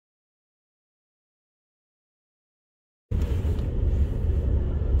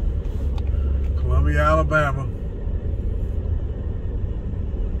Columbia, Alabama.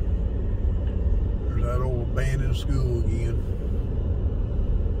 There's that old abandoned school again.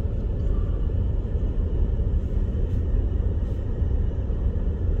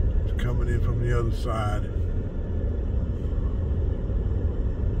 It's coming in from the other side.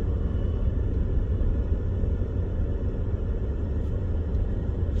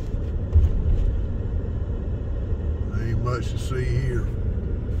 Ain't much to see here.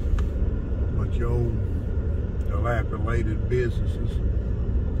 Bunch of old dilapidated businesses.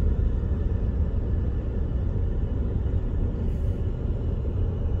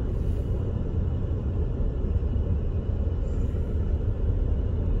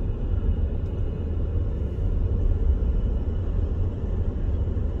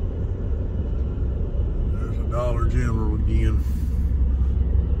 There's a Dollar General again.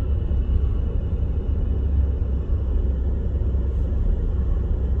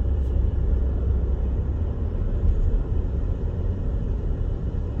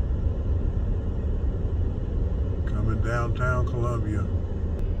 Downtown Columbia.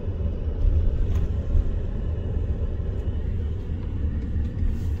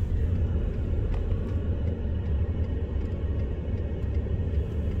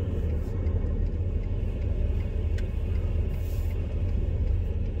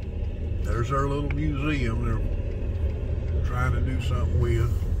 There's our little museum they're trying to do something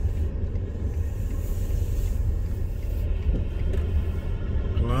with.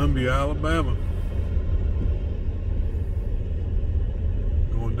 Columbia, Alabama.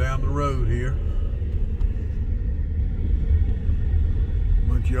 Down the road here.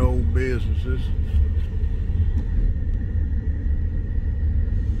 Bunch of old businesses.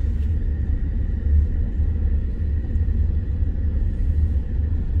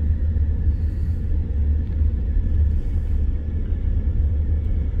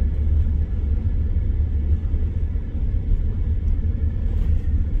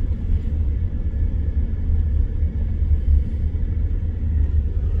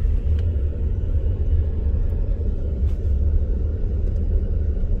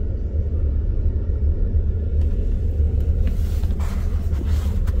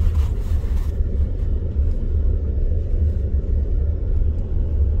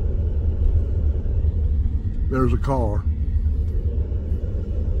 There's a car.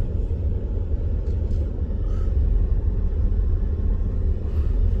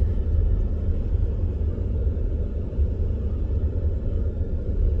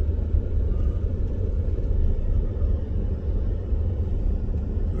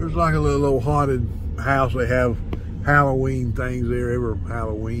 There's like a little old haunted house. They have Halloween things there every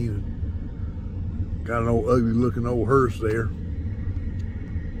Halloween. Got an old ugly looking old hearse there.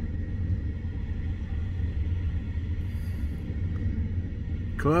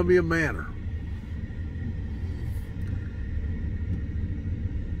 Columbia Manor.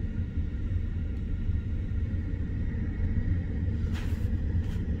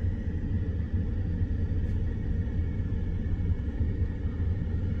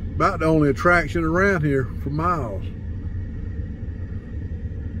 About the only attraction around here for miles.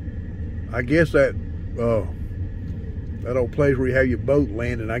 I guess that old place where you have your boat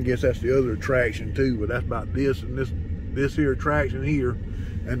landing, I guess that's the other attraction too, but that's about this and this here attraction here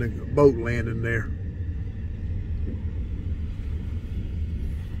and the boat landing there.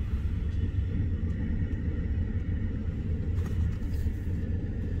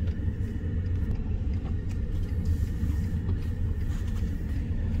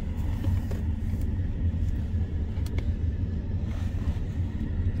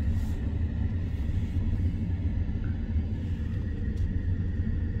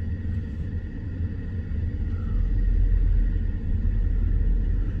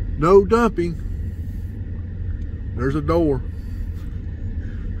 No dumping. There's a door.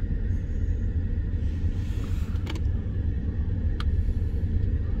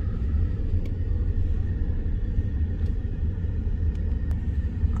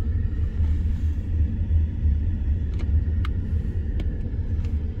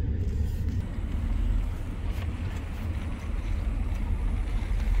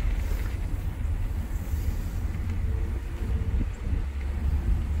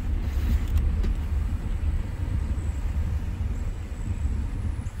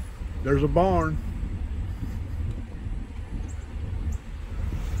 There's a barn.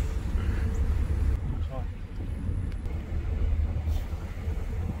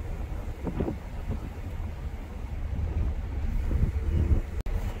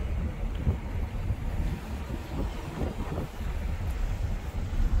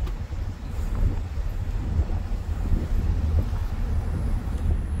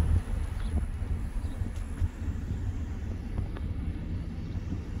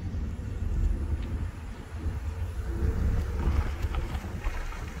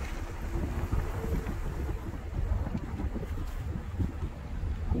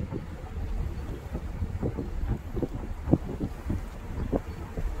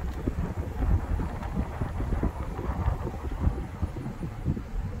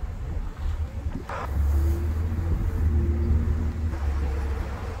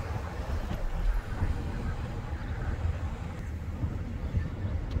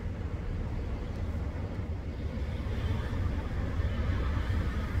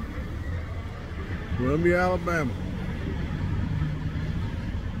 Columbia, Alabama.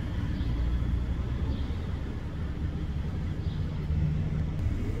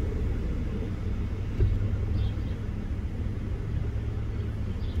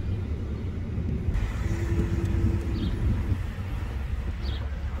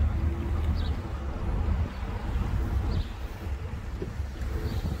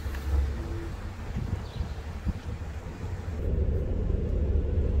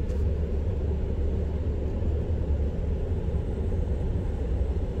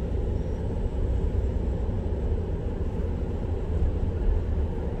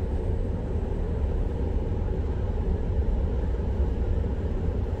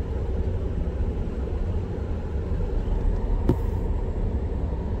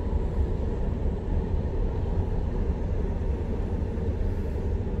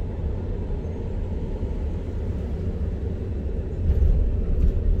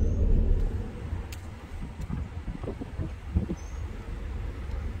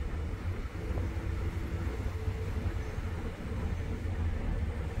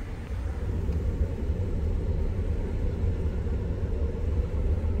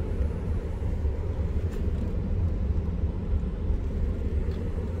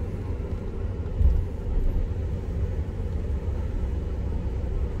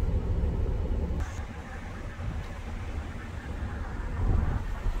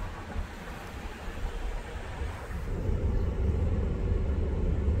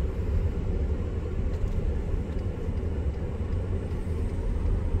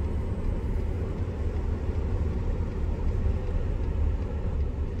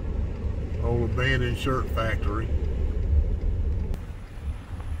 Old abandoned shirt factory.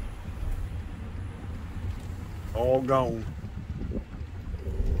 All gone.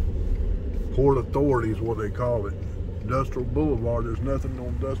 Port Authority is what they call it. Industrial Boulevard, there's nothing on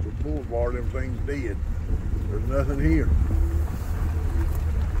Industrial Boulevard, everything's dead. There's nothing here.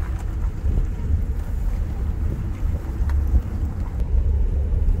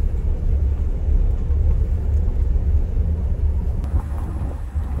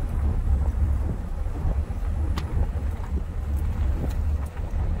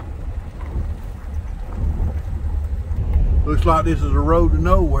 Looks like this is a road to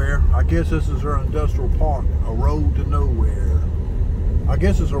nowhere. I guess this is our industrial park. A road to nowhere. I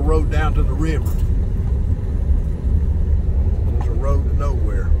guess it's a road down to the river. It's a road to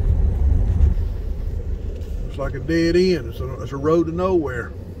nowhere. Looks like a dead end. It's a road to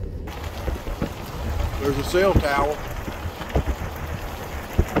nowhere. There's a cell tower.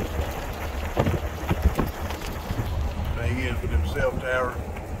 Thing is with them cell towers.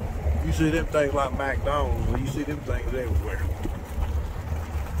 You see them things like McDonald's, and you see them things everywhere.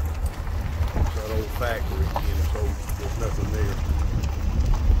 It's that old factory, and so there's nothing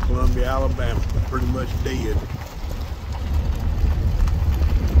there. Columbia, Alabama, pretty much dead.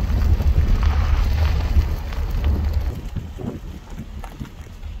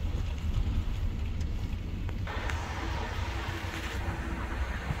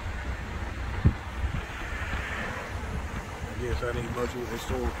 Guess that ain't much of a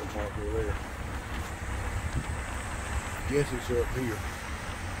historical marker there. Guess it's up here.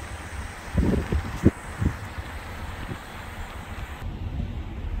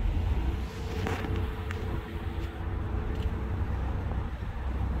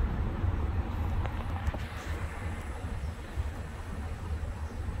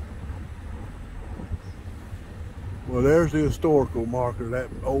 Well, there's the historical marker, that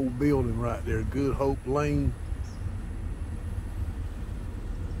old building right there, Good Hope Lane.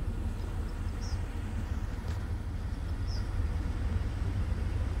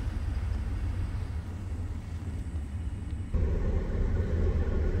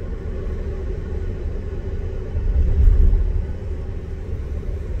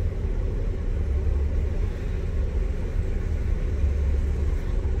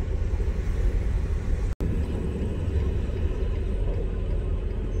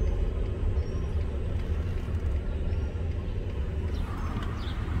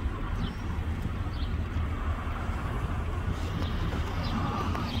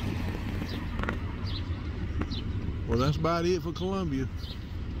 Well, that's about it for Columbia.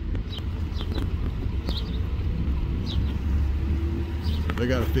 They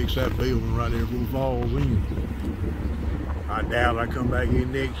got to fix that building right there before it falls in. I doubt I come back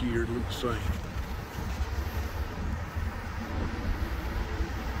in next year, it looks the same.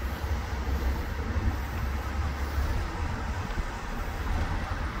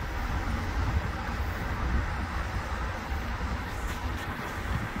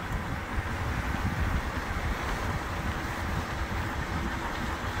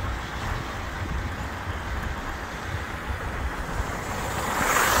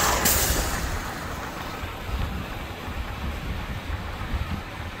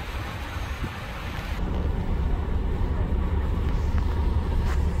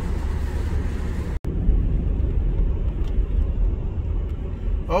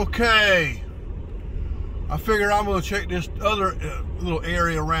 Okay, I figure I'm gonna check this other little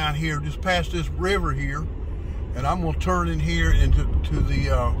area around here, just past this river here, and I'm gonna turn in here into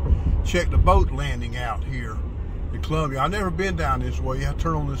check the boat landing out here in Columbia. I've never been down this way. You have to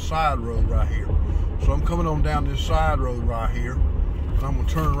turn on this side road right here. So I'm coming on down this side road right here, and I'm gonna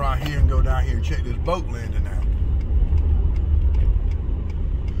turn right here and go down here and check this boat landing out.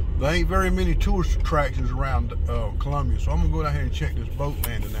 There ain't very many tourist attractions around Columbia, so I'm gonna go down here and check this boat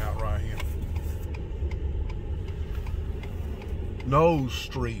landing out right here. Nose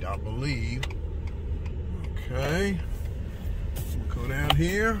Street, I believe. Okay, we'll go down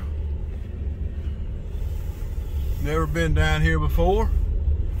here. Never been down here before.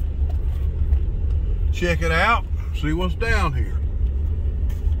 Check it out, see what's down here.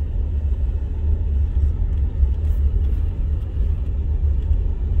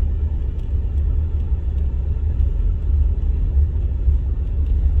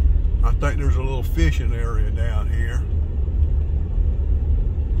 I think there's a little fishing area down here.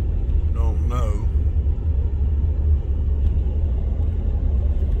 Don't know.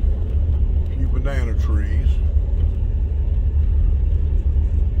 A few banana trees.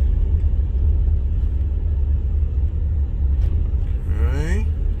 Okay.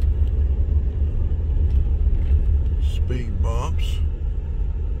 Speed bumps.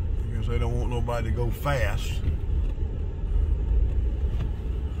 I guess they don't want nobody to go fast.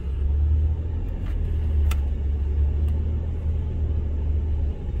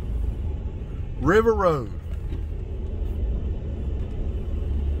 River Road,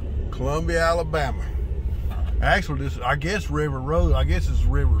 Columbia, Alabama. Actually, this, I guess River Road, I guess it's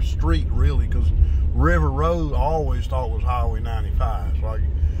River Street really, because River Road I always thought was Highway 95. So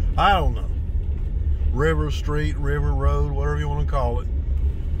I don't know. River Street, River Road, whatever you want to call it.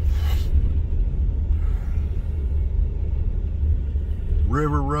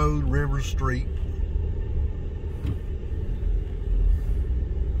 River Road, River Street.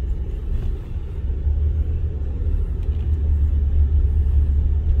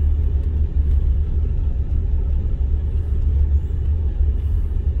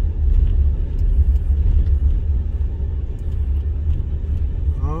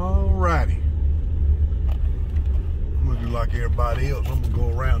 Like everybody else, I'm gonna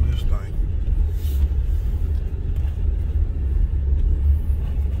go around this thing.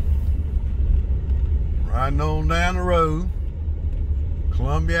 Riding on down the road,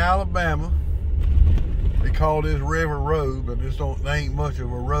 Columbia, Alabama. They call this River Road, but they ain't much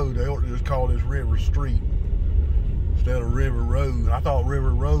of a road. They ought to just call this River Street instead of River Road. I thought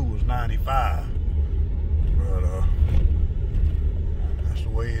River Road was 95, but that's the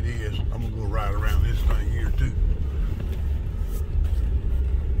way it is. I'm gonna go right around this thing here too.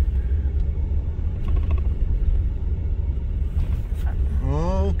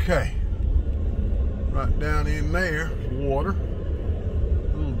 Okay, right down in there, water,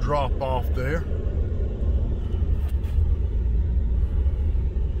 a little drop off there.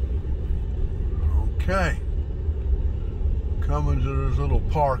 Okay, coming to this little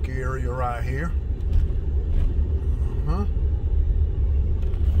park area right here.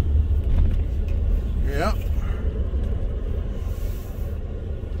 Yep.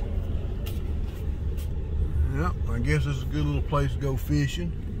 Yep, I guess it's a good little place to go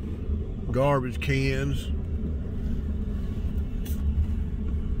fishing. Garbage cans.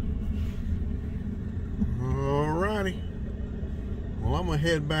 Alrighty. Well, I'm gonna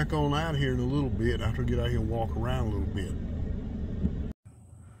head back on out here in a little bit after I get out here and walk around a little bit.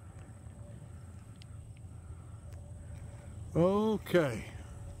 Okay.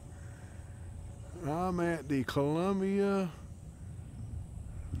 I'm at the Columbia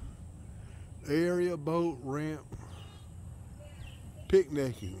area boat ramp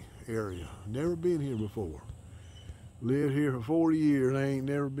picnicking area. Never been here before. Lived here for 40 years. I ain't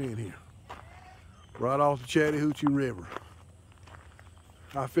never been here. Right off the Chattahoochee River.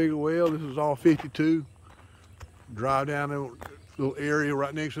 I figured, well, this is all 52. Drive down that little area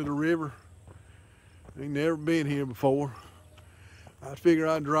right next to the river. Ain't never been here before. I figured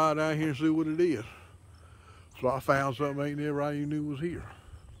I'd drive down here and see what it is. So I found something I even knew was here.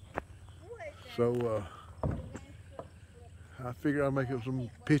 So I figured I'd make up some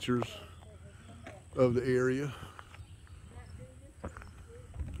pictures of the area.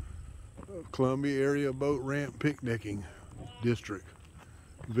 Columbia Area Boat Ramp Picnicking District.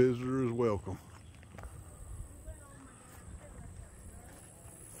 Visitors welcome.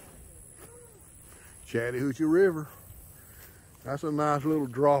 Chattahoochee River. That's a nice little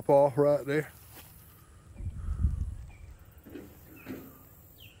drop off right there.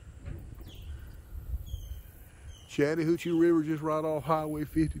 Chattahoochee River just right off Highway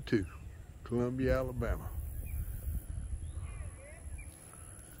 52, Columbia, Alabama.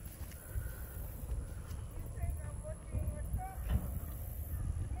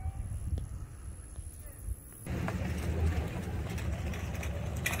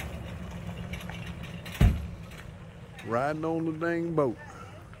 Riding on the dang boat.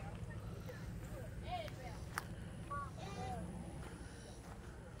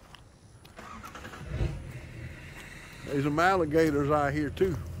 There's some alligators out here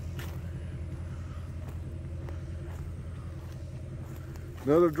too.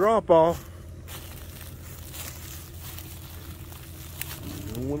 Another drop off.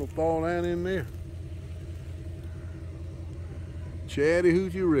 Don't want to fall down in there.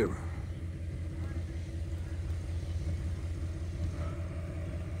 Chattahoochee River.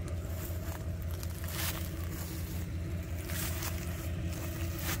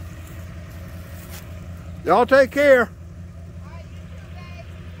 Y'all take care.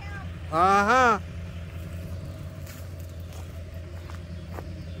 Uh-huh.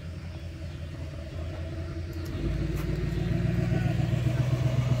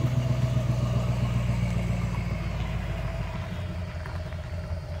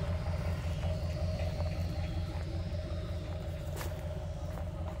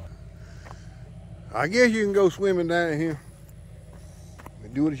 I guess you can go swimming down here.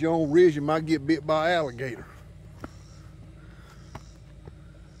 And do it at your own risk. You might get bit by an alligator.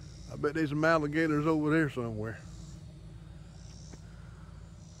 I bet there's some alligators over there somewhere.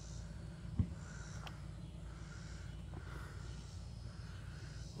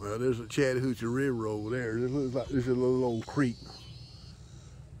 Well, there's a Chattahoochee River over there. This looks like this is a little old creek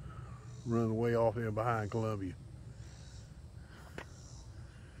running way off here behind Columbia.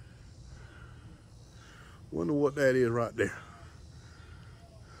 Wonder what that is right there.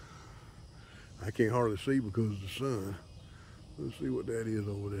 I can't hardly see because of the sun. Let's see what that is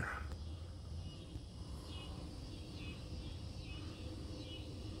over there.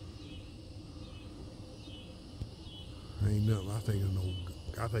 Ain't nothing.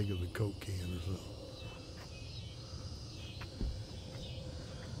 I think it's a Coke can or something.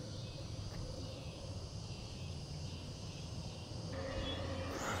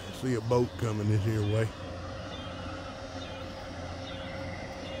 I see a boat coming this here way.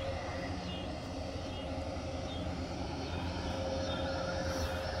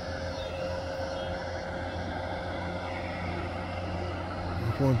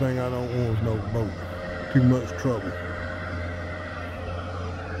 That's one thing I don't want is no boat. Too much trouble.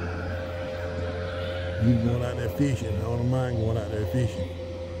 You going out there fishing. I don't mind going out there fishing.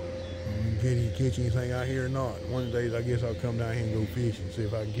 Can you catch anything out here or not? One of the days I guess I'll come down here and go fishing and see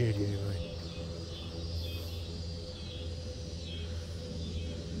if I can catch anything.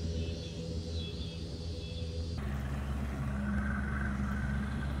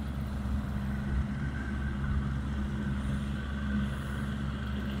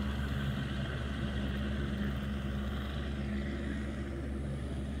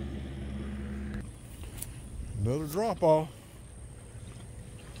 Another drop off.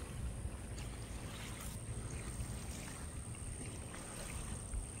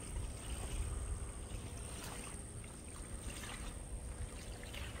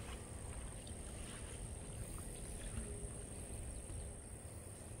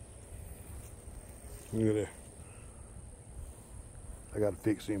 Look at that. I gotta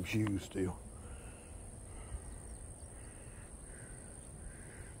fix them shoes still.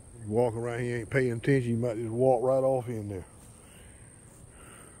 You walk around here, ain't paying attention, you might just walk right off in there.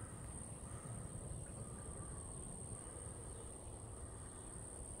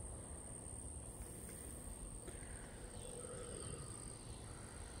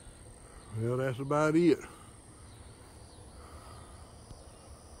 Well, that's about it.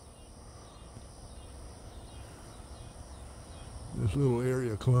 This little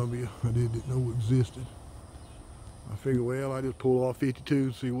area of Columbia I didn't know existed. I figured, well, I just pull off 52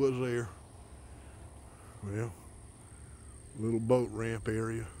 and see what's there. Well, little boat ramp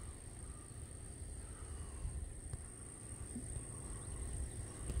area.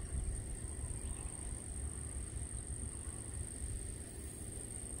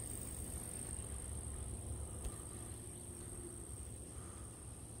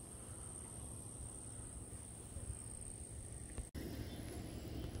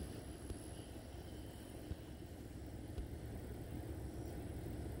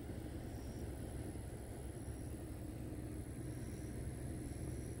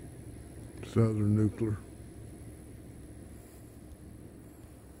 Southern Nuclear.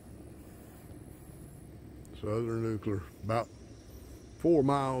 Southern Nuclear, about 4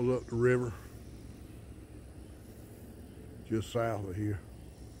 miles up the river. just south of here.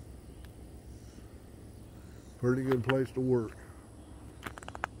 Pretty good place to work.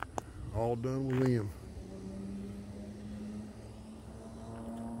 All done with them.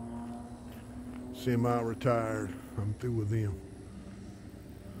 Semi-retired. I'm through with them.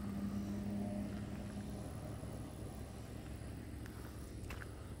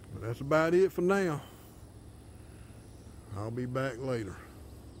 But that's about it for now. I'll be back later.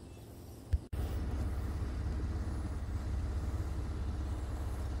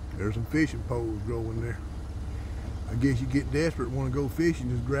 There's some fishing poles growing there. I guess you get desperate, want to go fishing,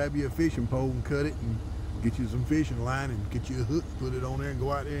 just grab you a fishing pole and cut it and get you some fishing line and get you a hook, put it on there and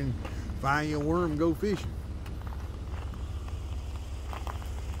go out there and find you a worm and go fishing.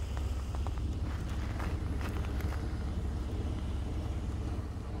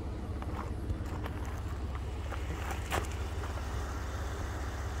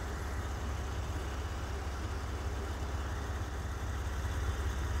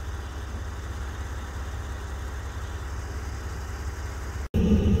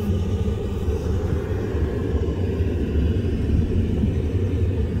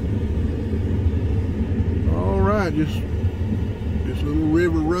 Just this little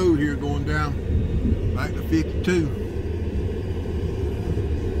river road here going down back to 52.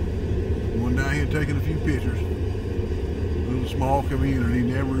 Going down here taking a few pictures. A little small community,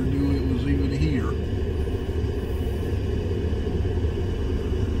 never knew it was even here.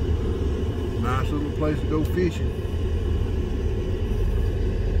 Nice little place to go fishing.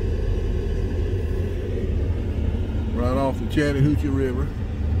 Right off the Chattahoochee River.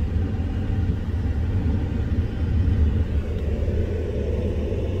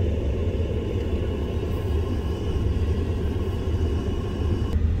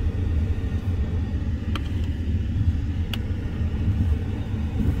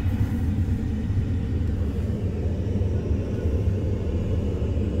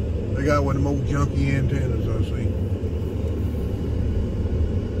 They got one of them old junky antennas I see.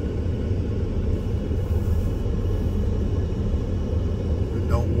 It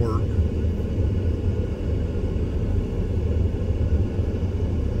don't work.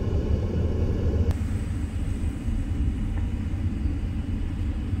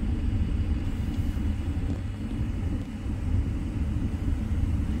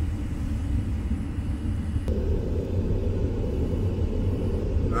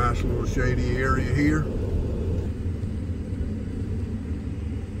 Nice little shady area here.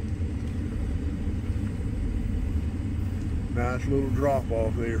 Nice little drop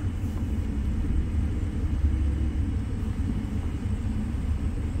off there.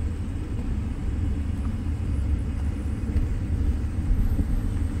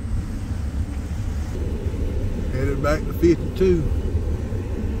 Headed back to 52.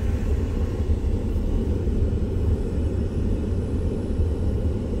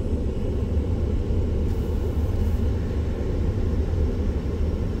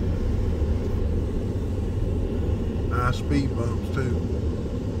 Nice speed bumps too.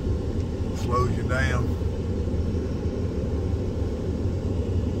 Slows you down.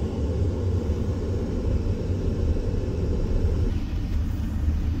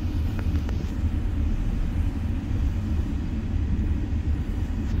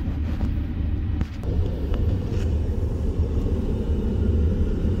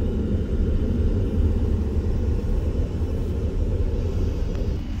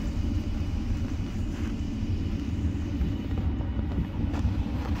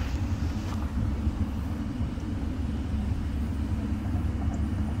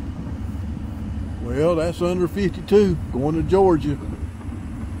 Well, that's under 52, going to Georgia.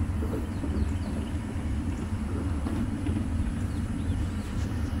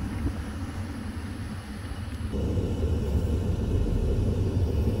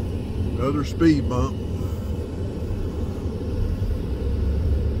 Another speed bump.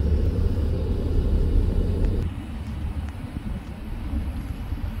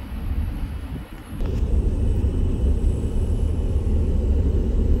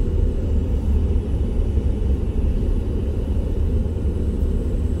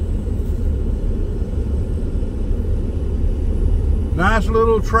 Nice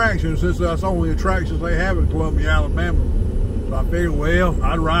little attraction, since that's the only attractions they have in Columbia, Alabama. So I figured, well,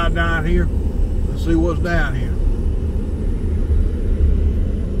 I'd ride down here and see what's down here.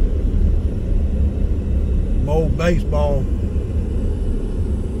 Some old baseball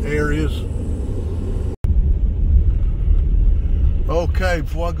areas. Okay,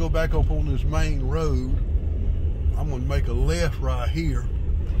 before I go back up on this main road, I'm going to make a left right here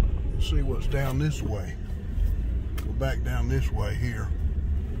and see what's down this way. Go back down this way here.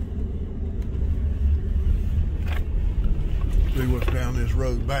 See what's down this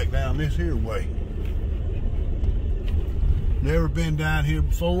road, back down this here way. Never been down here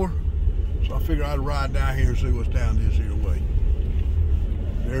before, so I figured I'd ride down here and see what's down this here way.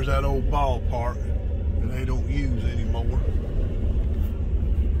 There's that old ballpark that they don't use anymore.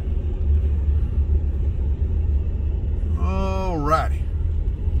 Alrighty.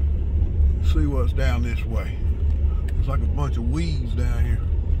 Let's see what's down this way. Looks like a bunch of weeds down here.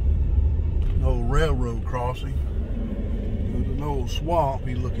 An old railroad crossing. There's an old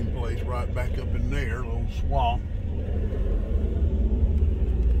swampy looking place right back up in there, an old swamp.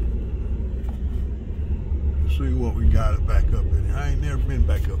 Let's see what we got it back up in here. I ain't never been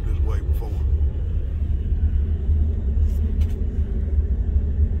back up this way before.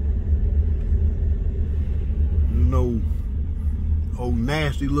 There's an old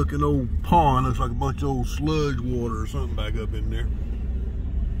nasty looking old pond. Looks like a bunch of old sludge water or something back up in there.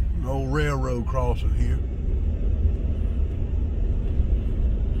 An old railroad crossing here.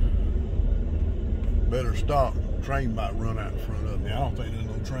 Better stop. The train might run out in front of me. I don't think there's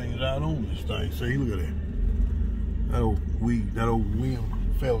no trains out on this thing. See, look at that. That old weed, that old wind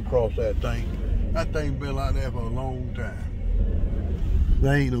fell across that thing. That thing been like that for a long time.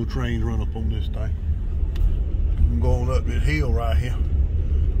 There ain't no trains run up on this thing. I'm going up this hill right here.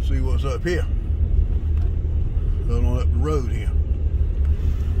 See what's up here. Going on up the road here.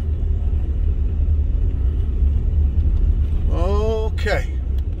 Okay.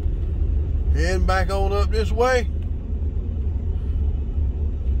 Heading back on up this way.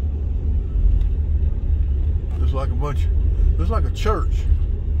 Looks like a bunch, looks like a church.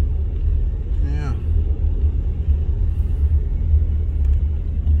 Yeah.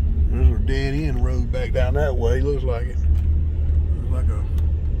 There's a dead end road back down that way. Looks like it. Looks like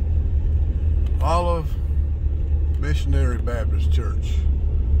a Olive Missionary Baptist Church.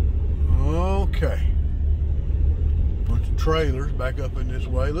 Okay. Bunch of trailers back up in this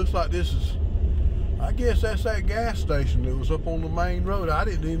way. Looks like this is, I guess that's that gas station that was up on the main road. I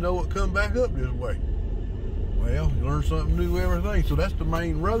didn't even know it come back up this way. Well, you learn something new every day. So that's the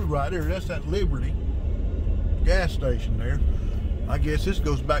main road right there. That's that Liberty gas station there. I guess this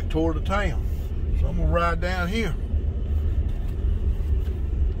goes back toward the town. So I'm gonna ride down here.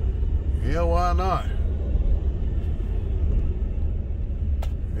 Yeah, why not?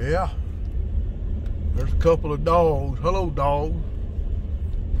 Yeah. There's a couple of dogs. Hello, dog.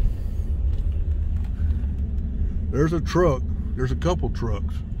 There's a truck. There's a couple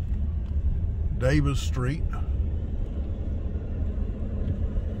trucks. Davis Street.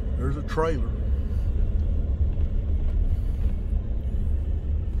 There's a trailer.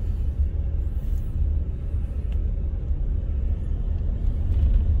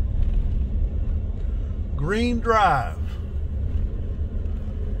 Green Drive.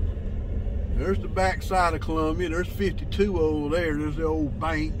 There's the back side of Columbia. There's 52 over there. There's the old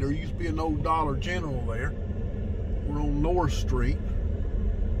bank. There used to be an old Dollar General there. We're on North Street.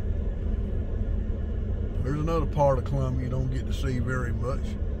 There's another part of Columbia you don't get to see very much.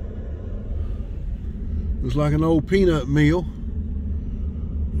 Looks like an old peanut mill.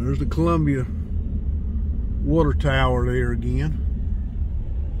 There's the Columbia water tower there again.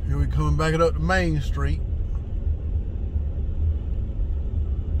 Here we come back up to Main Street.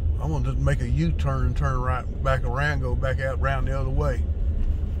 I'm gonna just make a U-turn and turn right back around, go back out around the other way.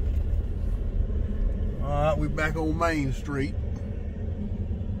 All right, we're back on Main Street.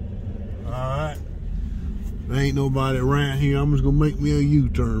 All right, there ain't nobody around here. I'm just gonna make me a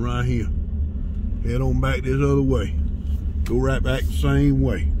U-turn right here. Head on back this other way. Go right back the same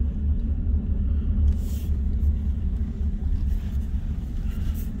way.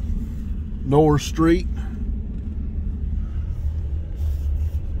 North Street.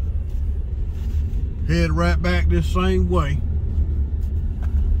 Head right back this same way.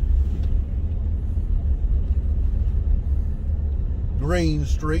 Green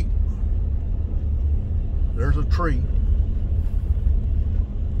Street. There's a tree.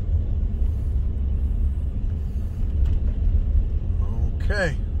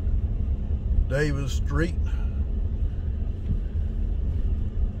 Okay. Davis Street.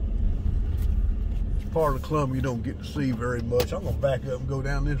 It's part of the Columbia you don't get to see very much. I'm gonna back up and go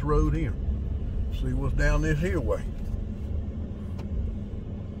down this road here. See what's down this here way.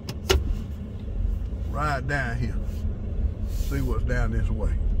 Ride down here. See what's down this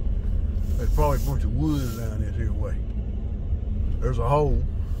way. There's probably a bunch of woods down this here way. There's a hole.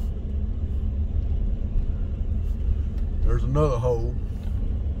 There's another hole.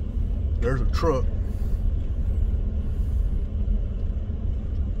 There's a truck.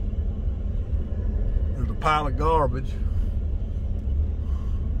 There's a pile of garbage.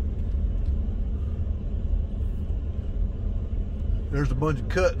 There's a bunch of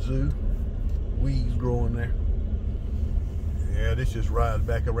kudzu weeds growing there. Yeah, this just rides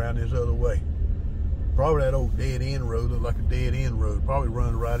back around this other way. Probably that old dead end road, look like a dead end road. Probably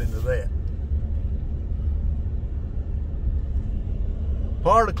runs right into that.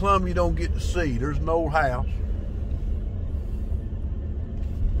 Part of Columbia you don't get to see. There's an old house.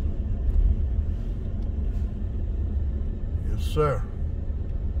 Yes, sir.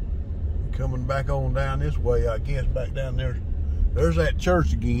 Coming back on down this way, I guess, back down there. There's that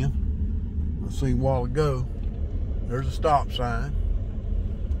church again. I seen a while ago. There's a stop sign.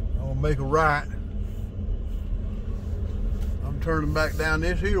 I'm gonna make a right. I'm turning back down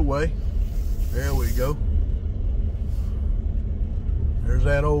this here way. There we go. There's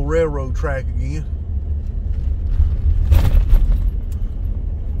that old railroad track again.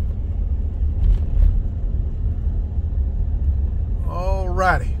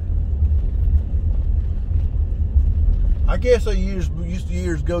 Alrighty. I guess they years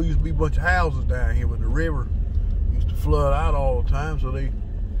ago used to be a bunch of houses down here, but the river used to flood out all the time, so they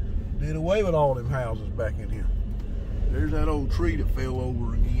did away with all them houses back in here. There's that old tree that fell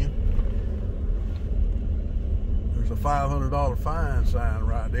over again. There's a $500 fine sign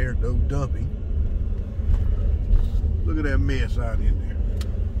right there, no dumping. Look at that mess out in there.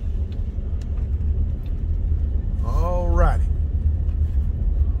 Alrighty.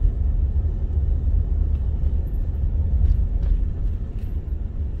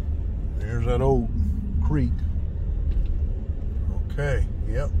 There's that old creek. Okay,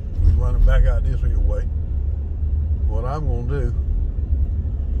 yep, we're running back out this here way. What I'm gonna do,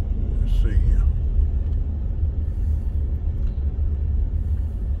 let's see here.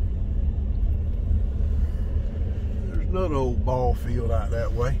 There's another old ball field out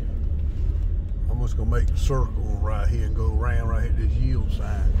that way. I'm just gonna make the circle right here and go around right here, this yield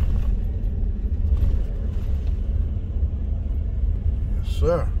sign. Yes,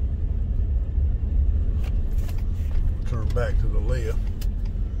 sir. Turn back to the left.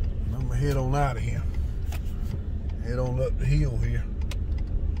 And I'm gonna head on out of here. Head on up the hill here.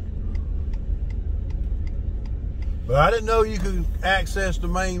 But I didn't know you could access the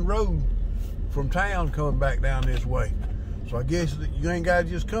main road from town coming back down this way. So I guess you ain't gotta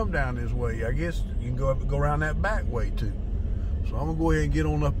just come down this way. I guess you can go up and go around that back way too. So I'm gonna go ahead and get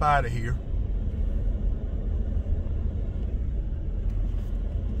on up out of here.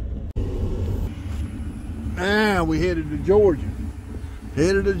 Now we headed to Georgia.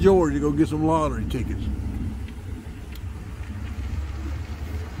 Headed to Georgia to go get some lottery tickets.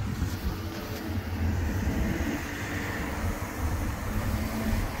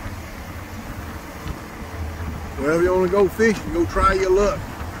 Well, if you want to go fishing, go try your luck.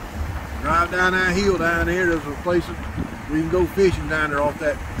 Drive down that hill down there. There's a place where you can go fishing down there off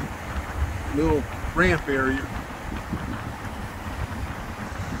that little ramp area.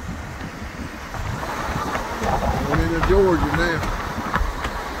 Going into Georgia now.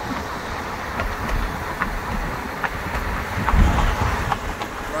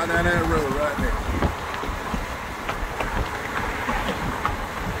 Right down that road right there.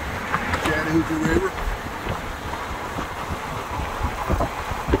 Chattahoochee River.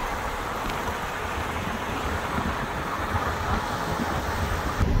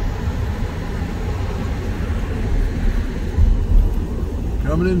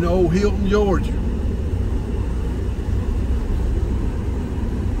 Coming into old Hilton, Georgia.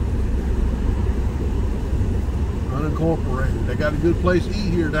 Unincorporated. They got a good place to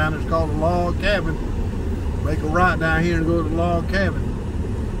eat here down there. It's called a log cabin. Make a right down here and go to the log cabin.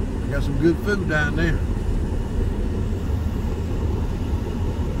 They got some good food down there.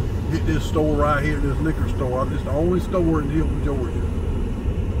 Hit this store right here, this liquor store. It's the only store in Hilton, Georgia.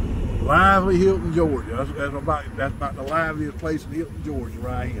 Lively Hilton, Georgia. That's about the liveliest place in Hilton, Georgia,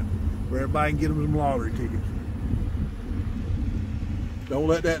 right here, where everybody can get them some lottery tickets. Don't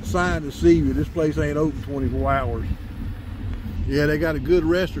let that sign deceive you. This place ain't open 24 hours. Yeah, they got a good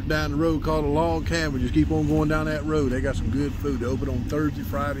restaurant down the road called a Log Cabin. Just keep on going down that road. They got some good food. They open on Thursday,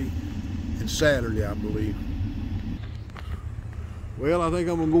 Friday, and Saturday, I believe. Well, I think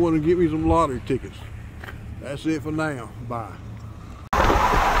I'm gonna go in and get me some lottery tickets. That's it for now. Bye.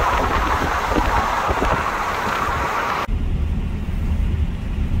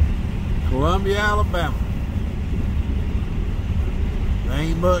 Columbia, Alabama. There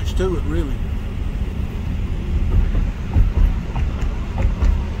ain't much to it, really.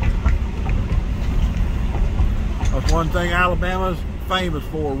 That's one thing Alabama's famous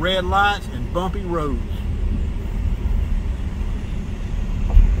for: red lights and bumpy roads.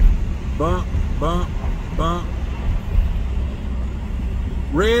 Bump, bump, bump.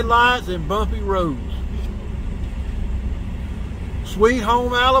 Red lights and bumpy roads. Sweet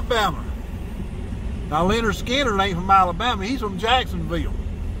home Alabama. Now Leonard Skinner ain't from Alabama, he's from Jacksonville.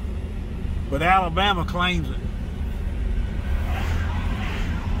 But Alabama claims it.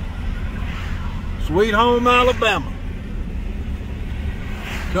 Sweet home Alabama.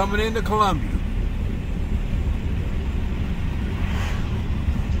 Coming into Columbia.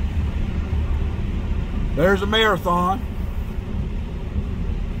 There's a marathon.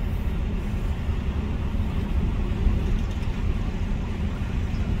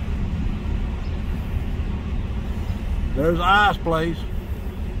 There's an ice place.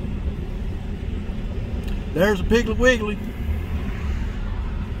 There's a Piggly Wiggly.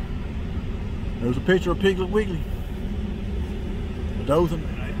 There's a picture of Piggly Wiggly. Dothan,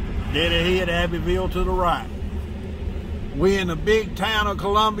 dead ahead, Abbeville to the right. We in the big town of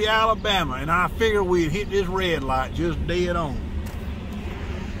Columbia, Alabama, and I figured we'd hit this red light just dead on.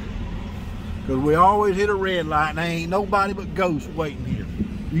 Because we always hit a red light and there ain't nobody but ghosts waiting here.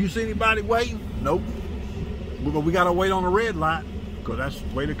 You see anybody waiting? Nope. But we gotta wait on the red light because that's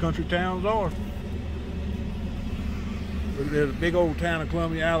the way the country towns are. There's a big old town of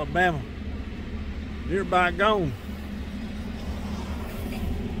Columbia, Alabama. Nearby gone.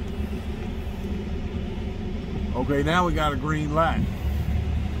 Okay, now we got a green light.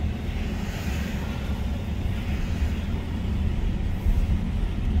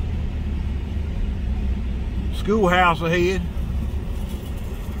 Schoolhouse ahead.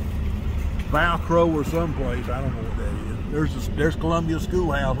 Valcro or someplace, I don't know what that is. There's Columbia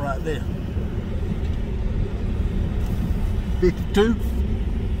Schoolhouse right there. 52.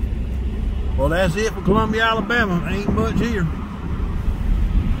 Well, that's it for Columbia, Alabama. Ain't much here.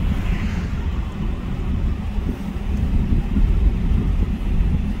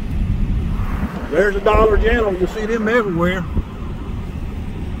 There's a Dollar General. You see them everywhere.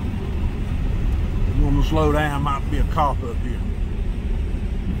 I'm gonna slow down. Might be a cop up here.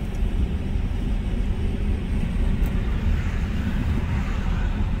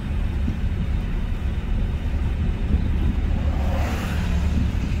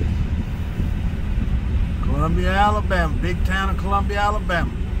 Columbia, Alabama, big town of Columbia,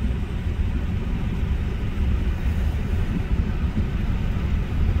 Alabama.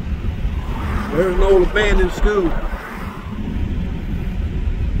 There's an old abandoned school.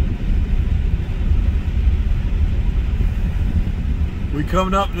 We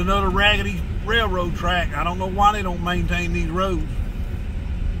coming up to another raggedy railroad track. I don't know why they don't maintain these roads.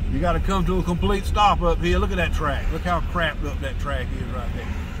 You got to come to a complete stop up here. Look at that track. Look how crapped up that track is right there.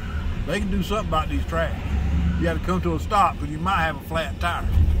 They can do something about these tracks. You got to come to a stop because you might have a flat tire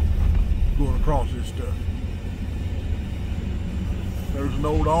going across this stuff. There's an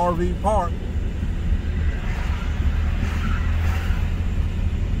old RV park.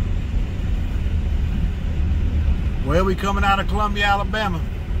 Well, we coming out of Columbia, Alabama.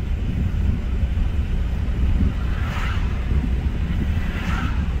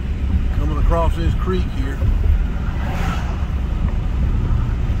 Coming across this creek here.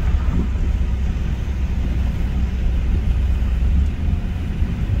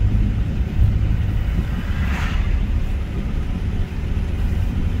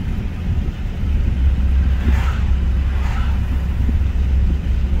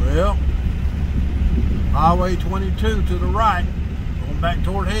 Well, Highway 22 to the right, going back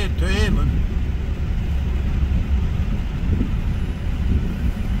toward Headland.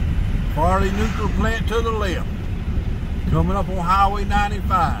 Farley Nuclear Plant to the left. Coming up on Highway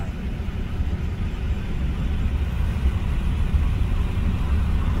 95.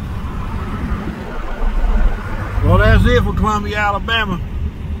 Well, that's it for Columbia, Alabama.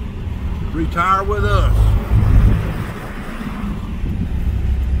 Retire with us.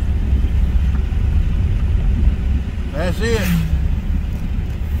 That's it.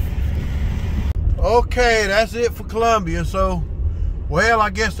 Okay, that's it for Columbia. So, well,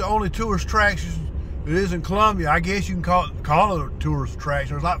 I guess the only tourist attraction it is in Columbia, I guess you can call it a tourist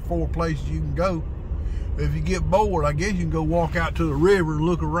attraction. There's like 4 places you can go. If you get bored, I guess you can go walk out to the river and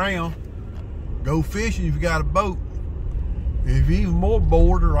look around. Go fishing if you got a boat. If you're even more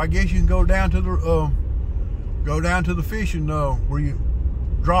bored, or I guess you can go down to the fishing where you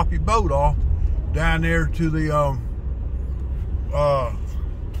drop your boat off down there to the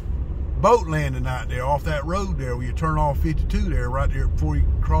boat landing out there off that road there where you turn off 52 there, right there before you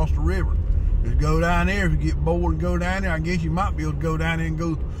cross the river. Just go down there. If you get bored and go down there, I guess you might be able to go down there and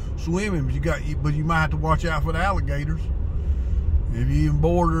go swimming, but you might have to watch out for the alligators. If you're even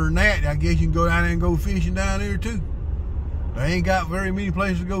border than that, I guess you can go down there and go fishing down there too. They ain't got very many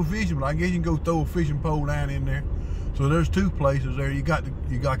places to go fishing, but I guess you can go throw a fishing pole down in there. So there's 2 places there. You got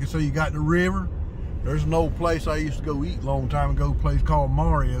the river, There's an old place I used to go eat a long time ago, a place called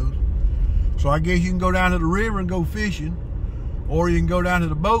Mario's. So I guess you can go down to the river and go fishing, or you can go down to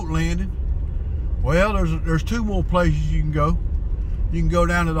the boat landing. Well, there's two more places you can go. You can go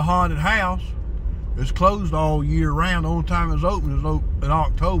down to the haunted house. It's closed all year round. The only time it's open is in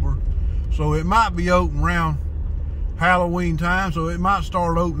October. So it might be open around Halloween time, so it might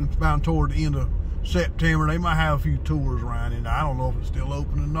start opening about toward the end of September. They might have a few tours around, and I don't know if it's still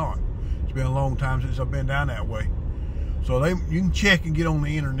open or not. It's been a long time since I've been down that way. So you can check and get on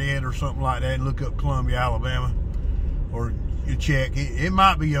the internet or something like that and look up Columbia, Alabama, or you check. It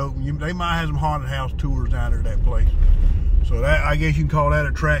might be open. They might have some haunted house tours down there at that place. So that, I guess you can call that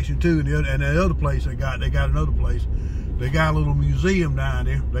attraction too. And the other place they got another place. They got a little museum down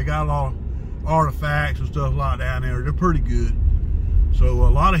there. They got a lot of artifacts and stuff like that down there. They're pretty good. So a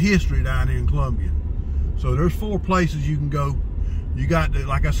lot of history down there in Columbia. So there's 4 places you can go. You got,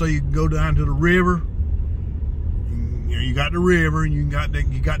 like I say, you can go down to the river. You got the river, and you got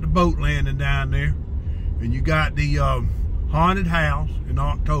the boat landing down there, and you got the haunted house in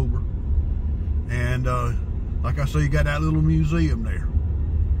October, and like I say, you got that little museum there.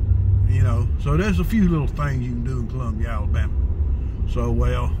 You know, so there's a few little things you can do in Columbia, Alabama. So,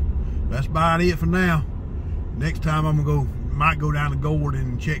 well, that's about it for now. Next time might go down to Gordon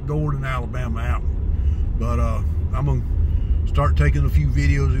and check Gordon, Alabama out. But I'm gonna start taking a few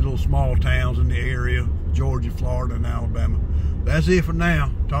videos of little small towns in the area, Georgia, Florida, and Alabama. That's it for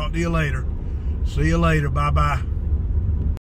now. Talk to you later. See you later. Bye-bye.